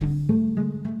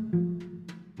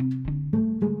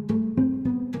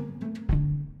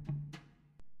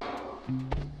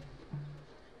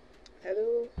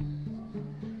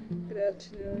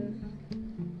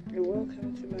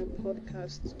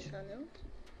podcast channel,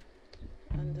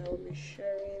 and I'll be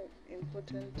sharing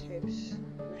important tips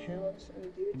on health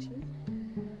and beauty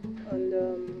and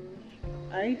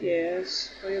ideas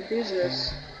for your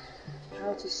business,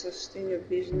 how to sustain your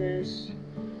business,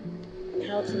 and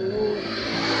how to move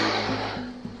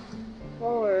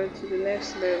forward to the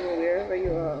next level wherever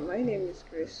you are. My name is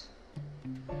Chris,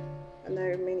 and I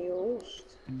remain your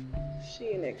host.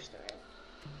 See you next time.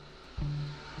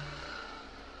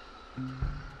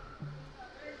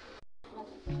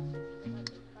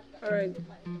 Alright,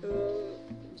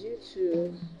 due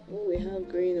to what we have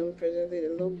going on presently,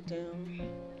 the lockdown,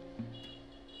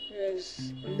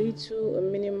 there's little or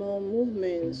minimal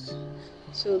movements.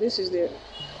 So this is the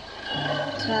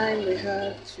time we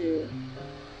have to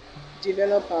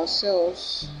develop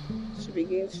ourselves, to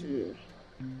begin to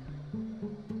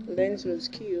learn some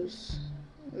skills,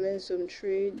 learn some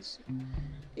trades,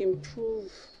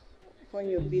 improve upon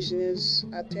your business,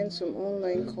 attend some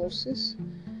online courses.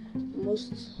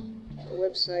 Most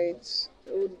websites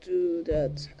will do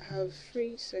that have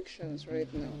free sections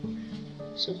right now.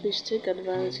 So please take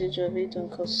advantage of it on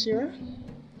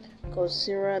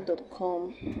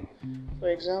Coursera.com, for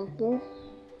example,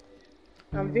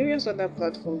 and various other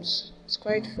platforms. It's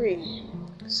quite free.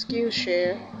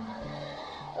 Skillshare.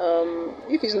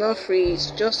 If it's not free,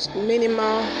 it's just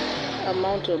minimal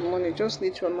amount of money, just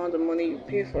little amount of money you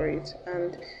pay for it,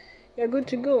 and you're good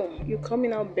to go. You're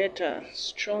coming out better,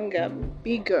 stronger,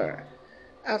 bigger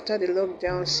after the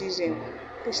lockdown season.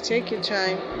 Please take your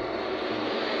time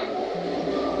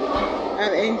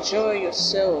and enjoy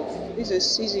yourself. This is a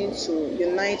season to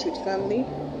unite with family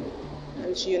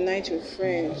and to unite with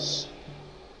friends.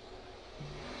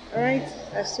 Alright,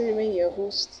 I still remain your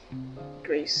host,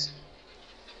 Grace.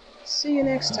 See you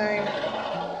next time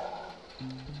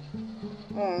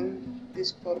on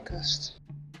this podcast.